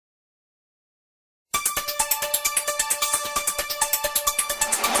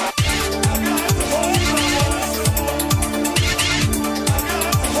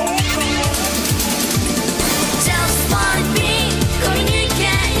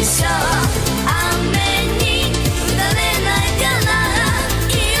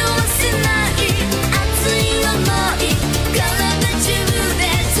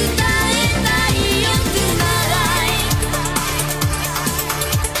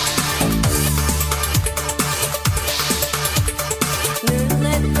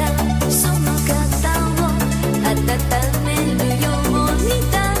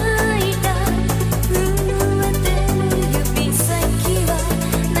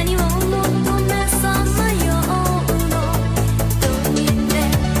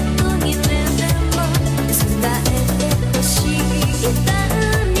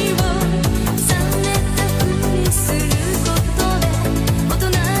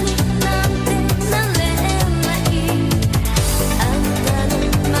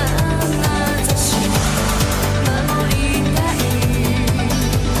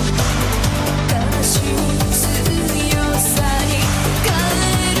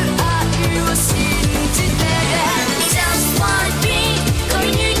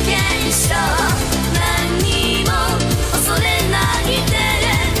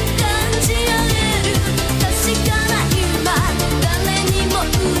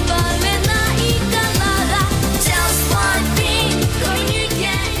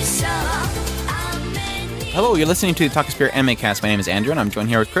Hello, you're listening to the Otaku Spirit Animecast. My name is Andrew, and I'm joined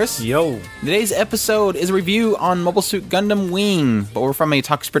here with Chris. Yo. Today's episode is a review on Mobile Suit Gundam Wing, but we're from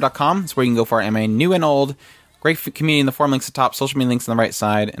otakuspirit.com. It's where you can go for anime new and old. Great community in the forum links at the top, social media links on the right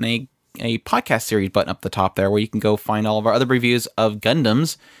side, and a podcast series button up the top there where you can go find all of our other reviews of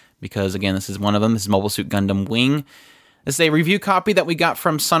Gundams, because, again, this is one of them. This is Mobile Suit Gundam Wing. This is a review copy that we got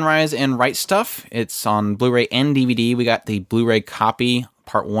from Sunrise and Right Stuf. It's on Blu-ray and DVD. We got the Blu-ray copy,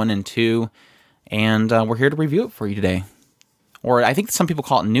 part 1 and 2. And we're here to review it for you today. Or I think some people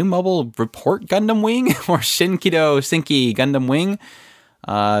call it New Mobile Report Gundam Wing, or Shinkido Senki Gundam Wing.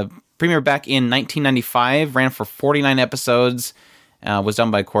 Premiered back in 1995, ran for 49 episodes, was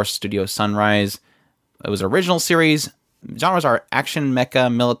done by, of course, Studio Sunrise. It was an original series. Genres are action,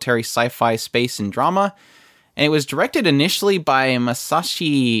 mecha, military, sci-fi, space, and drama. And it was directed initially by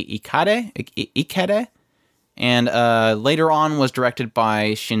Masashi Ikeda. And later on was directed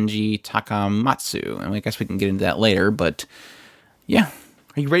by Shinji Takamatsu. And I guess we can get into that later, but yeah.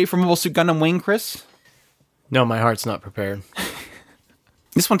 Are you ready for Mobile Suit Gundam Wing, Chris? No, my heart's not prepared.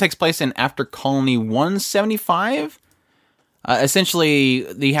 This one takes place in After Colony 175. Essentially,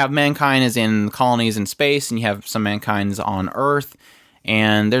 you have mankind is in colonies in space, and you have some mankind's on Earth.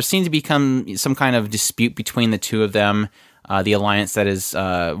 And there seems to become some kind of dispute between the two of them. The alliance that is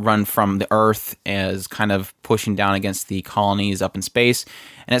run from the Earth is kind of pushing down against the colonies up in space.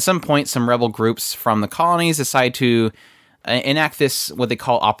 And at some point, some rebel groups from the colonies decide to enact this, what they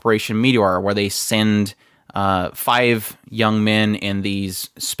call Operation Meteor, where they send 5 young men in these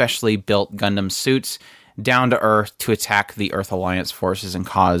specially built Gundam suits down to Earth to attack the Earth Alliance forces and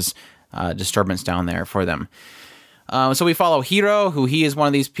cause disturbance down there for them. So we follow Hiro, who he is one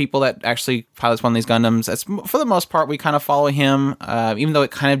of these people that actually pilots one of these Gundams. For the most part, we kind of follow him, even though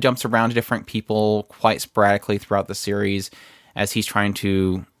it kind of jumps around to different people quite sporadically throughout the series, as he's trying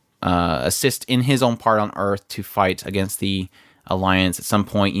to assist in his own part on Earth to fight against the Alliance. At some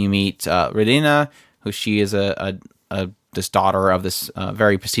point, you meet Redina, who she is this daughter of this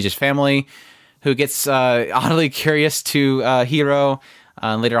very prestigious family, who gets oddly curious to Hiro.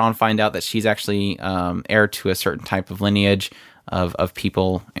 Later on, find out that she's actually heir to a certain type of lineage of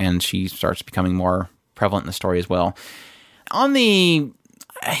people, and she starts becoming more prevalent in the story as well.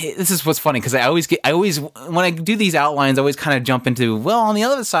 This is what's funny, because I always when I do these outlines, I always kind of jump into, well, on the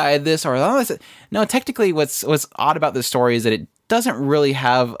other side, this or the other side. No, technically, what's odd about this story is that it doesn't really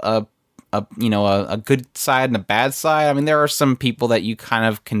have a good side and a bad side. I mean, there are some people that you kind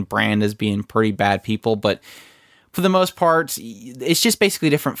of can brand as being pretty bad people, but for the most part, it's just basically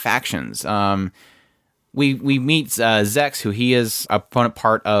different factions. We meet Zex, who he is a proponent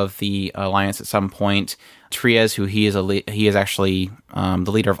part of the Alliance at some point. Trias, who he is actually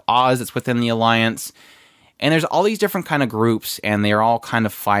the leader of Oz that's within the Alliance. And there's all these different kind of groups, and they're all kind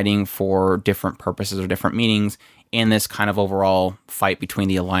of fighting for different purposes or different meanings in this kind of overall fight between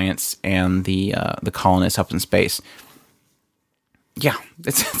the Alliance and the colonists up in space. Yeah,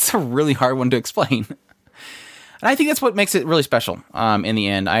 it's a really hard one to explain. And I think that's what makes it really special in the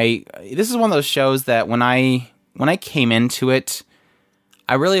end. This is one of those shows that when I came into it,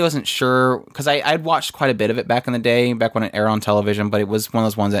 I really wasn't sure, because I'd watched quite a bit of it back in the day, back when it aired on television, but it was one of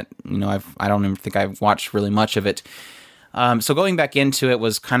those ones that, I don't even think I've watched really much of it. So going back into it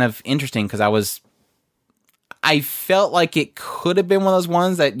was kind of interesting, because I felt like it could have been one of those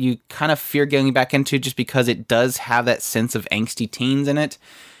ones that you kind of fear getting back into, just because it does have that sense of angsty teens in it.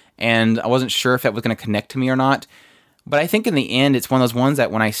 And I wasn't sure if that was going to connect to me or not. But I think in the end, it's one of those ones that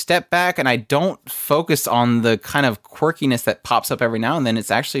when I step back and I don't focus on the kind of quirkiness that pops up every now and then,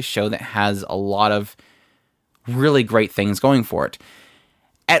 it's actually a show that has a lot of really great things going for it.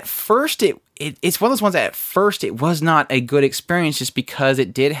 At first, it's one of those ones that at first it was not a good experience, just because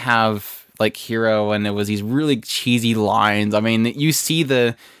it did have like Hiro, and there was these really cheesy lines. I mean, you see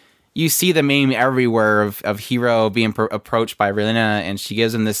the meme everywhere of Hiro being approached by Relina, and she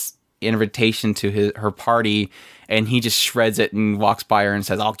gives him this invitation to her party, and he just shreds it and walks by her and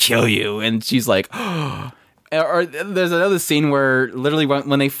says, "I'll kill you." And she's like, oh. Or there's another scene where literally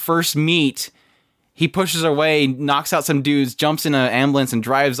when they first meet, he pushes her away, knocks out some dudes, jumps in an ambulance and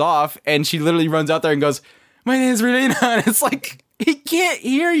drives off, and she literally runs out there and goes, "My name's Relina." And it's like, he can't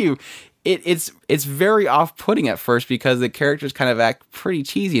hear you. It's very off-putting at first, because the characters kind of act pretty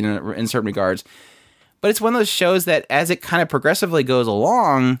cheesy in certain regards. But it's one of those shows that as it kind of progressively goes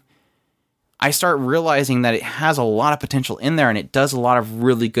along, I start realizing that it has a lot of potential in there, and it does a lot of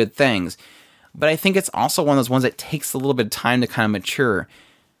really good things. But I think it's also one of those ones that takes a little bit of time to kind of mature.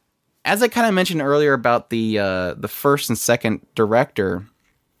 As I kind of mentioned earlier about the first and second director,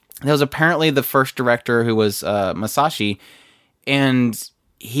 there was apparently the first director, who was Masashi, and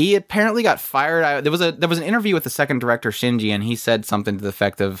he apparently got fired. There was an interview with the second director, Shinji, and he said something to the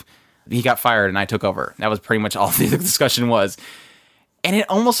effect of, he got fired and I took over. That was pretty much all the discussion was. And it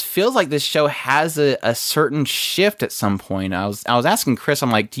almost feels like this show has a certain shift at some point. I was asking Chris, I'm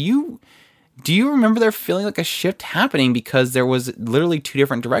like, do you remember there feeling like a shift happening? Because there was literally two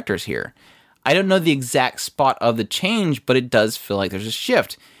different directors here. I don't know the exact spot of the change, but it does feel like there's a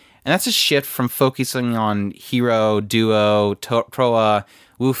shift. And that's a shift from focusing on Hiro, Duo, Troa,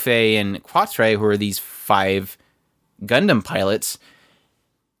 Wufei, and Quatre, who are these 5 Gundam pilots,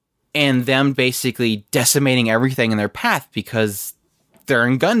 and them basically decimating everything in their path because they're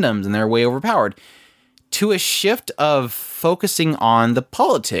in Gundams and they're way overpowered, to a shift of focusing on the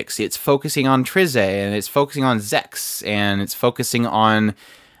politics. It's focusing on Trize, and it's focusing on Zex, and it's focusing on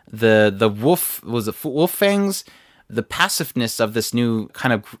the wolf fangs, the passiveness of this new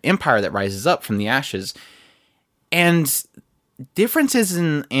kind of empire that rises up from the ashes, and differences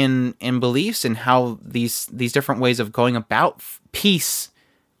in beliefs and how these different ways of going about peace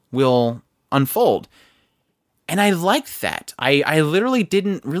will unfold. And I liked that. I literally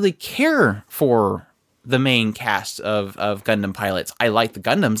didn't really care for the main cast of Gundam pilots. I liked the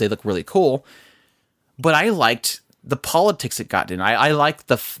Gundams. They look really cool. But I liked the politics it got in. I liked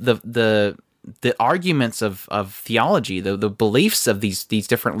the arguments of theology, the beliefs of these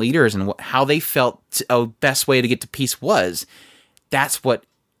different leaders, and how they felt a best way to get to peace was. That's what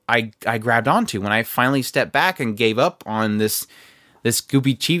I grabbed onto when I finally stepped back and gave up on this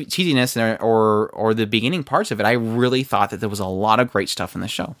goopy cheesiness or the beginning parts of it. I really thought that there was a lot of great stuff in the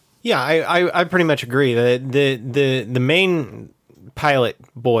show. Yeah, I pretty much agree. The main pilot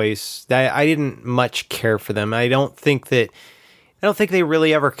boys, that I didn't much care for them. I don't think they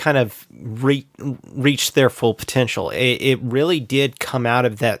really ever kind of reached their full potential. It really did come out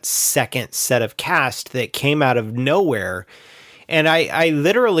of that second set of cast that came out of nowhere. And I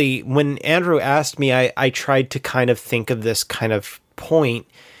literally, when Andrew asked me, I tried to kind of think of this kind of point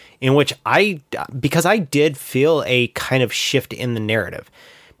in which because I did feel a kind of shift in the narrative,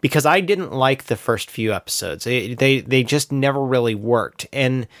 because I didn't like the first few episodes. They just never really worked.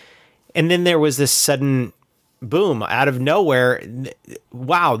 And then there was this sudden boom out of nowhere.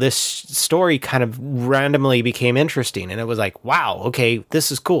 Wow, this story kind of randomly became interesting. And it was like, wow, okay, this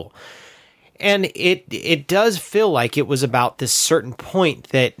is cool. And it does feel like it was about this certain point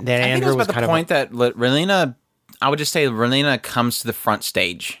that Andrew was kind of... I think it was about the point that Relena, I would just say Relena comes to the front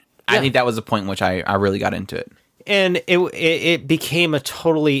stage. Yeah. I think that was the point in which I really got into it. And it became a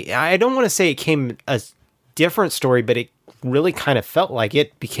totally... I don't want to say it became a different story, but it really kind of felt like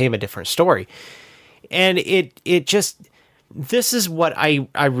it became a different story. And it just... This is what I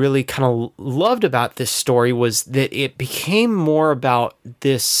really kind of loved about this story, was that it became more about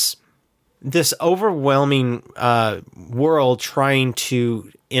this overwhelming world trying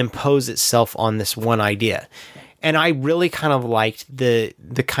to impose itself on this one idea. And I really kind of liked the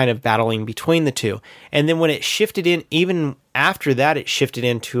kind of battling between the two. And then when it shifted in, even after that, it shifted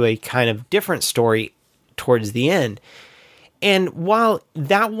into a kind of different story towards the end. And while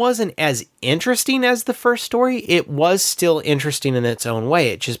that wasn't as interesting as the first story, it was still interesting in its own way.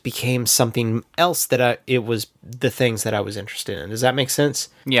 It just became something else it was the things that I was interested in. Does that make sense?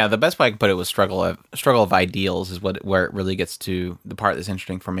 Yeah, the best way I can put it was struggle of ideals is where it really gets to the part that's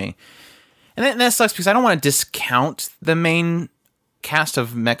interesting for me. And that sucks because I don't want to discount the main cast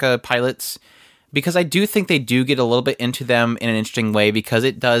of mecha pilots, because I do think they do get a little bit into them in an interesting way, because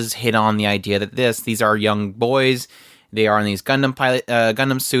it does hit on the idea that these are young boys. They are in these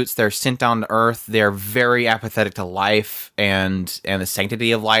Gundam suits. They're sent down to Earth. They're very apathetic to life and the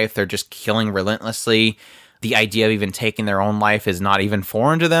sanctity of life. They're just killing relentlessly. The idea of even taking their own life is not even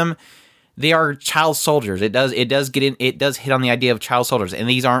foreign to them. They are child soldiers. It does hit on the idea of child soldiers. And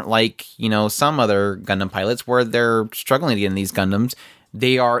these aren't like, some other Gundam pilots where they're struggling to get in these Gundams.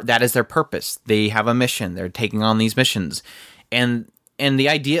 That is their purpose. They have a mission. They're taking on these missions. And the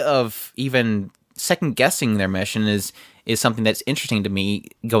idea of even second guessing their mission is something that's interesting to me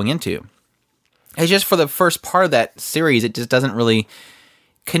going into. It's just for the first part of that series, it just doesn't really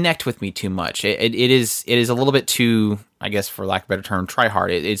connect with me too much. It is a little bit too, I guess, for lack of a better term, try hard.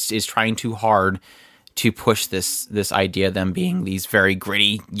 It's trying too hard to push this idea of them being these very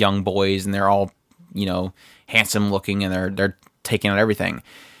gritty young boys, and they're all, handsome looking, and they're taking out everything.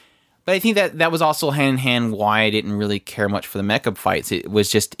 But I think that was also hand in hand why I didn't really care much for the mecha fights. It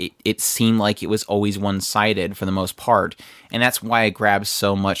was just, it seemed like it was always one-sided for the most part. And that's why I grabbed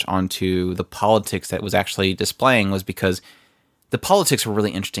so much onto the politics that was actually displaying, was because the politics were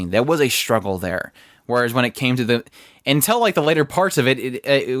really interesting. There was a struggle there Whereas when it came to until like the later parts of it,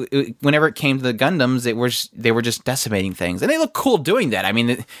 whenever it came to the Gundams, they were just decimating things, and they look cool doing that. I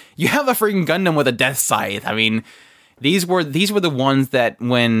mean, you have a freaking Gundam with a death scythe. I mean, these were the ones that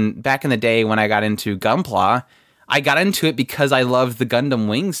when back in the day when I got into Gunpla, I got into it because I loved the Gundam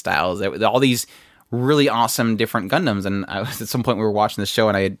Wing styles. All these really awesome different Gundams, and at some point we were watching the show,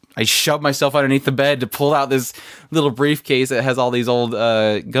 and I shoved myself underneath the bed to pull out this little briefcase that has all these old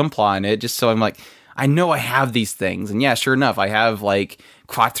Gunpla in it, just so I'm like, I know I have these things. And yeah, sure enough, I have like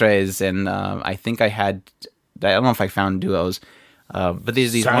Quatres, and I think I don't know if I found Duos, but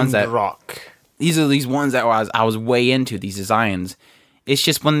these ones that these are these ones that I was way into these designs. It's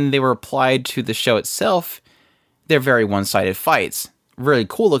just when they were applied to the show itself, they're very one-sided fights. Really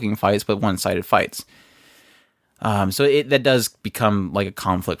cool looking fights, but one-sided fights. So that does become like a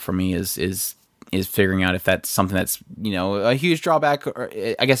conflict for me is figuring out if that's something that's, you know, a huge drawback, or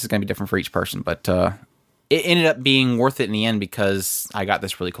I guess it's going to be different for each person, but it ended up being worth it in the end because I got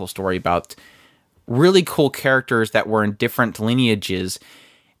this really cool story about really cool characters that were in different lineages.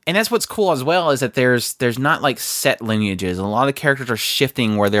 And that's what's cool as well, is that there's not like set lineages. A lot of characters are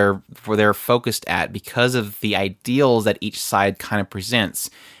shifting where they're focused at because of the ideals that each side kind of presents.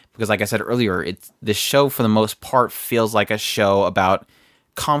 Because like I said earlier, this show for the most part feels like a show about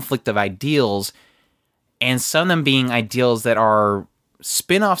conflict of ideals, and some of them being ideals that are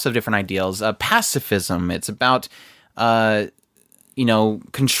spin-offs of different ideals. Pacifism, it's about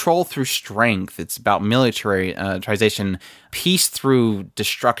control through strength. It's about militarization, peace through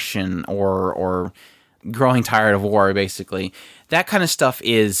destruction, or growing tired of war, basically. That kind of stuff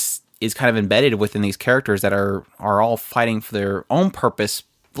is kind of embedded within these characters that are all fighting for their own purpose.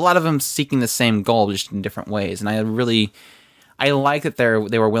 A lot of them seeking the same goal, just in different ways. And I like that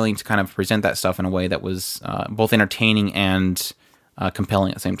they were willing to kind of present that stuff in a way that was both entertaining and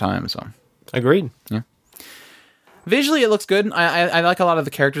compelling at the same time. So, agreed. Yeah. Visually, it looks good. I like a lot of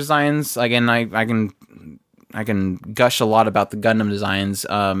the character designs. Again, I can gush a lot about the Gundam designs.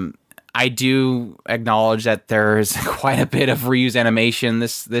 I do acknowledge that there's quite a bit of reused animation.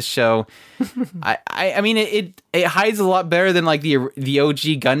 This show, I mean, it hides a lot better than like the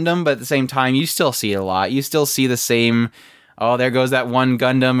OG Gundam, but at the same time, you still see it a lot. You still see the same. Oh, there goes that one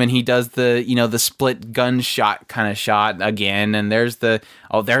Gundam, and he does the split gunshot kind of shot again. And there's the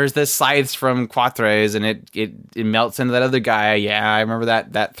scythes from Quatres, and it melts into that other guy. Yeah, I remember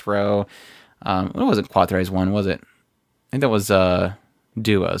that throw. It wasn't Quatres one, was it? I think that was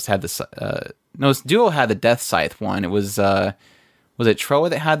Duos had the Duo had the death scythe one. It was it Troa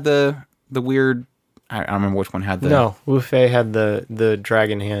that had the weird? I don't remember which one had the. No, Wu Fei had the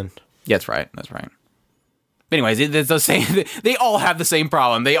dragon hand. Yeah, that's right. But anyways, it's the same. They all have the same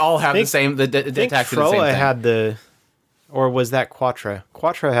problem. They all have the same. The attacks the same thing. Had the, or was that Quatra?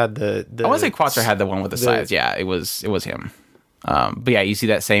 Quatra had the. I want to say Quatra had the one with the scythes. Yeah, it was him. But yeah, you see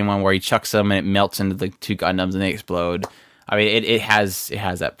that same one where he chucks them and it melts into the two Gundams and they explode. I mean, it has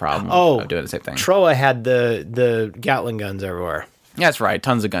that problem of doing the same thing. Troa had the Gatling guns everywhere. Yeah, that's right.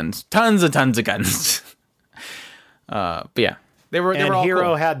 Tons of guns. Tons of guns. But yeah, they were all Hero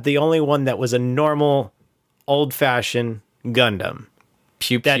cool. had the only one that was a normal, old-fashioned Gundam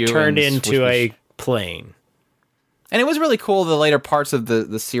that turned into a plane. And it was really cool, the later parts of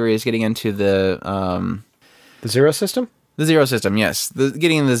the series, getting into the Zero System? The Zero System, yes.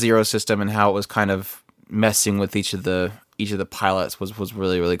 Getting into the Zero System and how it was kind of messing with each of the pilots was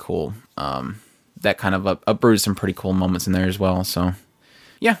really, really cool. That kind of uprooted some pretty cool moments in there as well. So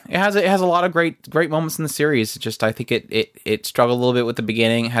yeah, it has a lot of great moments in the series. Just I think it struggled a little bit with the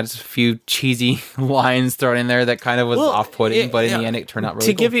beginning. It had a few cheesy lines thrown in there that kind of was off-putting, but in the end it turned out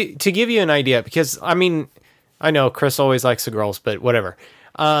really cool. To give you an idea, because I mean, I know Chris always likes the girls, but whatever.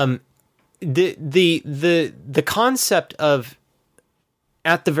 The concept of,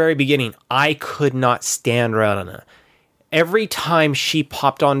 at the very beginning, I could not stand Radana. Every time she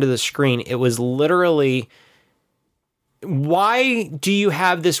popped onto the screen, it was literally, why do you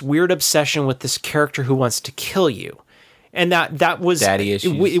have this weird obsession with this character who wants to kill you? And that was daddy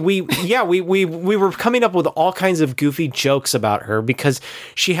issues. We were coming up with all kinds of goofy jokes about her because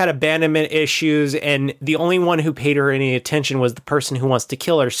she had abandonment issues, and the only one who paid her any attention was the person who wants to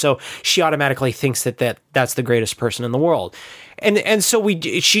kill her. So she automatically thinks that's the greatest person in the world. And so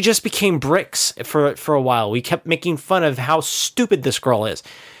she just became bricks for a while. We kept making fun of how stupid this girl is.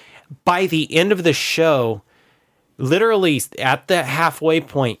 By the end of the show, literally at the halfway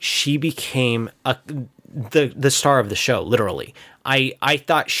point, she became the star of the show. Literally, I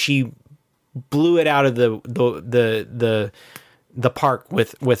thought she blew it out of the the park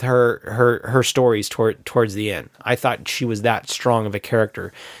with her stories towards the end. I thought she was that strong of a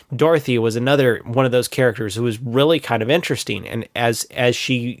character. Dorothy was another one of those characters who was really kind of interesting, and as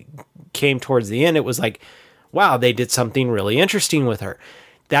she came towards the end, it was like, wow, they did something really interesting with her.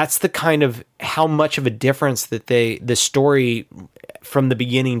 That's the kind of how much of a difference that the story from the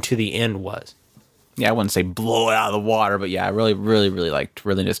beginning to the end was. Yeah, I wouldn't say blow it out of the water, but yeah, I really, really, really liked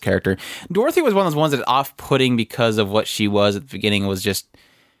this character. Dorothy was one of those ones that's off-putting because of what she was at the beginning. It was just,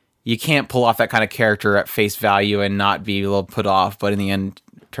 you can't pull off that kind of character at face value and not be a little put off, but in the end,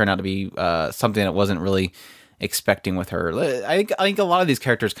 turned out to be something that wasn't really expecting with her. I think a lot of these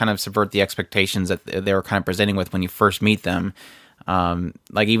characters kind of subvert the expectations that they were kind of presenting with when you first meet them.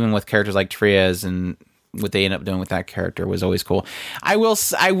 Like even with characters like Trias, and what they end up doing with that character was always cool. I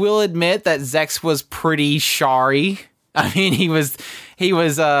will admit that Zex was pretty Shari. I mean, he had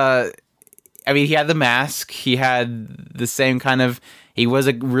the mask. He had the same kind of, he was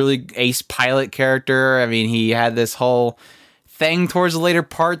a really ace pilot character. I mean, he had this whole thing towards the later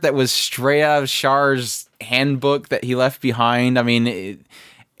part that was straight out of Char's handbook that he left behind. I mean,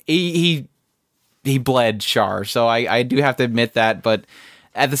 he bled Char, so I do have to admit that, but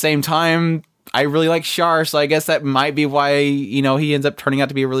at the same time, I really like Char, so I guess that might be why, he ends up turning out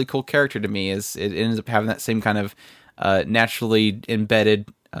to be a really cool character to me, is it ends up having that same kind of naturally embedded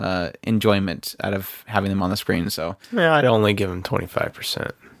enjoyment out of having them on the screen. So yeah, I'd only give him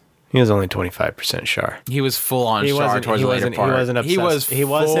 25%. He was only 25% Char. He was full on Char towards the later part. He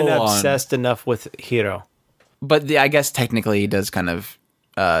wasn't obsessed enough with Hiro. But I guess technically he does kind of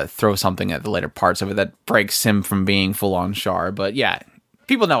throw something at the later parts of it that breaks him from being full on Char. But yeah,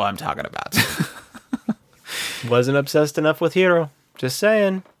 people know what I'm talking about. Wasn't obsessed enough with Hiro. Just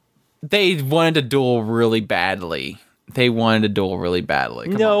saying. They wanted to duel really badly. Come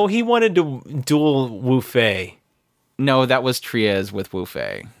on. He wanted to duel Wu Fei. No, that was Trias with Wu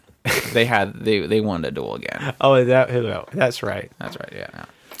Fei. They wanted to duel again. Oh, that's right. That's right, yeah.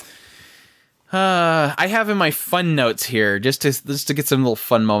 I have in my fun notes here, just to get some little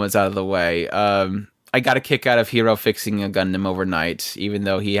fun moments out of the way. I got a kick out of Hiro fixing a Gundam overnight, even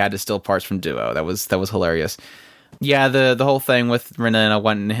though he had to steal parts from Duo. That was hilarious. Yeah, the whole thing with Renana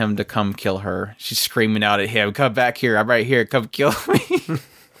wanting him to come kill her. She's screaming out at him, "Come back here! I'm right here! Come kill me!"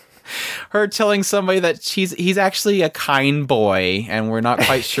 Her telling somebody that he's actually a kind boy, and we're not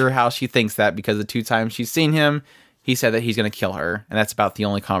quite sure how she thinks that, because the 2 times she's seen him, he said that he's going to kill her, and that's about the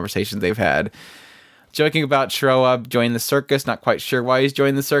only conversation they've had. Joking about Chiroa joining the circus, not quite sure why he's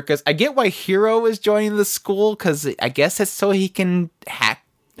joining the circus. I get why Hiro is joining the school, because I guess it's so he can hack.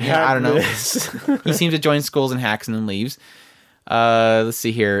 Yeah, I don't know. He seems to join schools and hacks and then leaves. Let's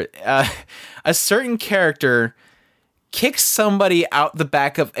see here. A certain character kicks somebody out the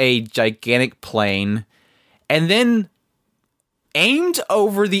back of a gigantic plane and then aimed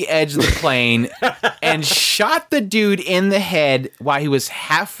over the edge of the plane and shot the dude in the head while he was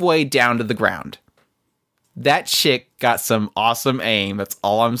halfway down to the ground. That chick got some awesome aim. That's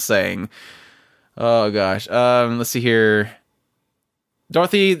all I'm saying. Oh gosh. Let's see here.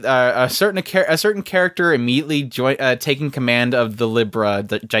 Dorothy, a certain character immediately taking command of the Libra,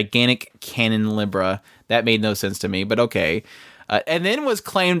 the gigantic cannon Libra. That made no sense to me, but okay. And then was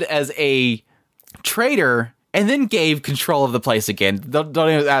claimed as a traitor, and then gave control of the place again. Don't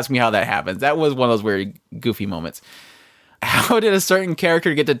even ask me how that happens. That was one of those weird, goofy moments. How did a certain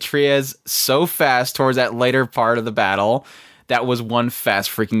character get to Trias so fast towards that later part of the battle? That was one fast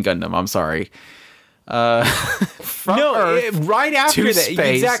freaking Gundam. I'm sorry. Right after that,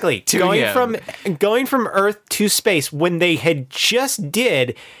 exactly. Going from Earth to space, when they had just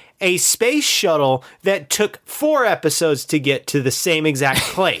did a space shuttle that took 4 episodes to get to the same exact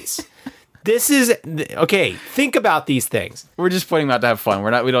place. This is okay. Think about these things. We're just pointing out to have fun.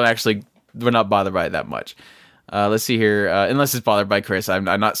 We're not bothered by it that much. Let's see here. Unless it's bothered by Chris, I'm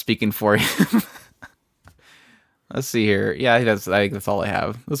not speaking for him. Let's see here. Yeah, I think that's all I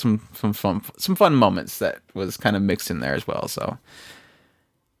have. There's some fun moments that was kind of mixed in there as well. So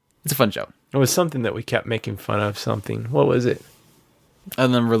it's a fun show. It was something that we kept making fun of. Something. What was it?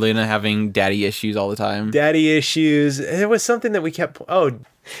 And then Relina having daddy issues all the time. Daddy issues. It was something that we kept. Poor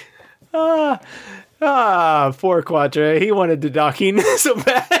Quatre. He wanted the docking so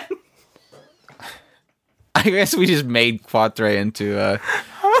bad. I guess we just made Quatre into a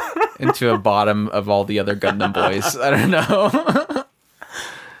bottom of all the other Gundam boys. I don't know.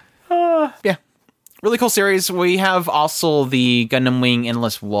 Yeah. Really cool series. We have also the Gundam Wing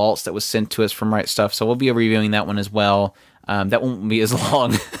Endless Waltz that was sent to us from Right Stuf, so we'll be reviewing that one as well. That won't be as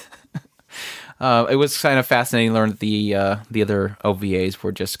long. It was kind of fascinating to learn that the other OVAs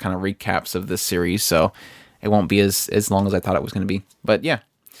were just kind of recaps of this series, so it won't be as long as I thought it was going to be. But yeah.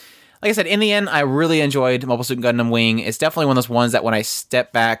 Like I said, in the end, I really enjoyed Mobile Suit Gundam Wing. It's definitely one of those ones that when I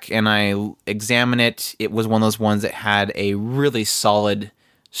step back and I examine it, it was one of those ones that had a really solid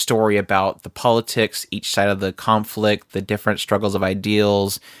story about the politics, each side of the conflict, the different struggles of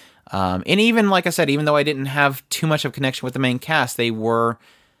ideals. And even, like I said, even though I didn't have too much of a connection with the main cast, they were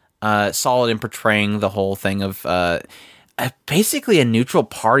solid in portraying the whole thing of basically a neutral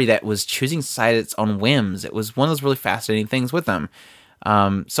party that was choosing sides at its own whims. It was one of those really fascinating things with them.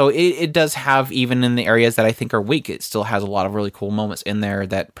 So it does have, even in the areas that I think are weak, it still has a lot of really cool moments in there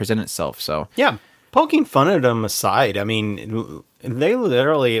that present itself. So yeah, poking fun at them aside, I mean, they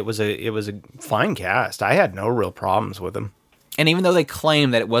literally, it was a fine cast. I had no real problems with them. And even though they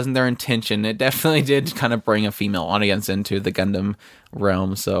claim that it wasn't their intention, it definitely did kind of bring a female audience into the Gundam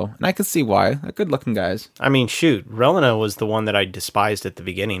realm. So, and I could see why. They're good-looking guys. I mean, shoot, Relena was the one that I despised at the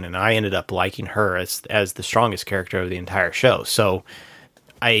beginning, and I ended up liking her as the strongest character of the entire show. So,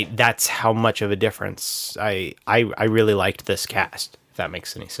 that's how much of a difference. I really liked this cast, if that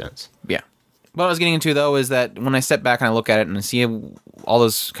makes any sense. Yeah. What I was getting into, though, is that when I step back and I look at it and I see all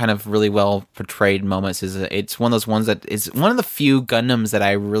those kind of really well portrayed moments, it's one of those ones that is one of the few Gundams that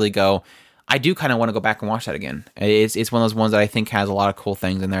I really go, I do kind of want to go back and watch that again. It's one of those ones that I think has a lot of cool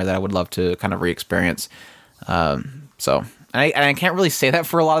things in there that I would love to kind of re-experience. So I can't really say that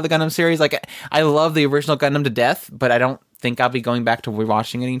for a lot of the Gundam series. Like, I love the original Gundam to death, but I don't think I'll be going back to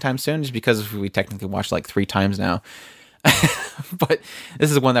rewatching it anytime soon, just because we technically watched like 3 times now. But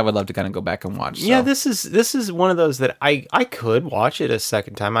this is one that I would love to kind of go back and watch. So. Yeah, this is one of those that I could watch it a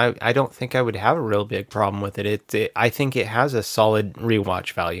second time. I don't think I would have a real big problem with it. I think it has a solid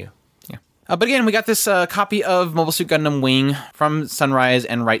rewatch value. Yeah. But again, we got this copy of Mobile Suit Gundam Wing from Sunrise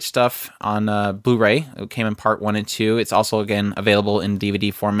and Right Stuf on Blu-ray. It came in part 1 and 2. It's also, again, available in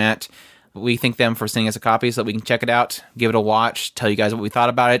DVD format. We thank them for sending us a copy so that we can check it out, give it a watch, tell you guys what we thought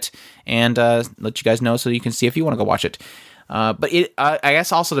about it, and let you guys know so you can see if you want to go watch it. But I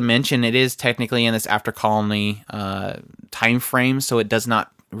guess also to mention, it is technically in this After Colony time frame, so it does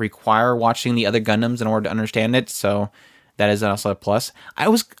not require watching the other Gundams in order to understand it, so that is also a plus. I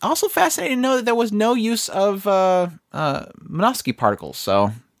was also fascinated to know that there was no use of Minovsky particles,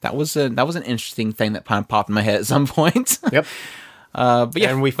 so that was an interesting thing that kind of popped in my head at some point. Yep. But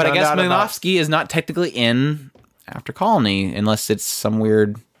yeah, but I guess Minovsky is not technically in After Colony unless it's some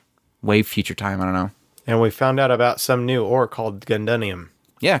weird wave future time. I don't know. And we found out about some new ore called Gundanium.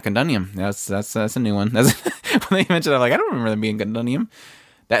 Yeah, Gundanium. That's a new one. When they mentioned it, I'm like, I don't remember them being Gundanium.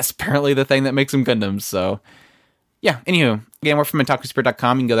 That's apparently the thing that makes them Gundams. So yeah. Anywho, again, we're from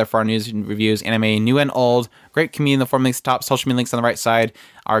OtakuSpirit.com. You can go there for our news and reviews, anime, new and old. Great community in the forum links at the top, social media links on the right side.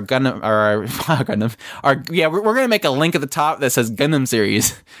 Our Gundam, we're going to make a link at the top that says Gundam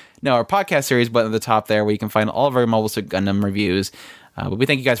series. No, our podcast series button at the top there where you can find all of our Mobile Suit Gundam reviews. But we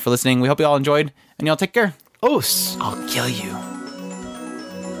thank you guys for listening. We hope you all enjoyed, and y'all take care. Os. I'll kill you.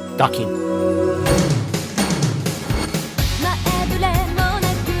 Docking.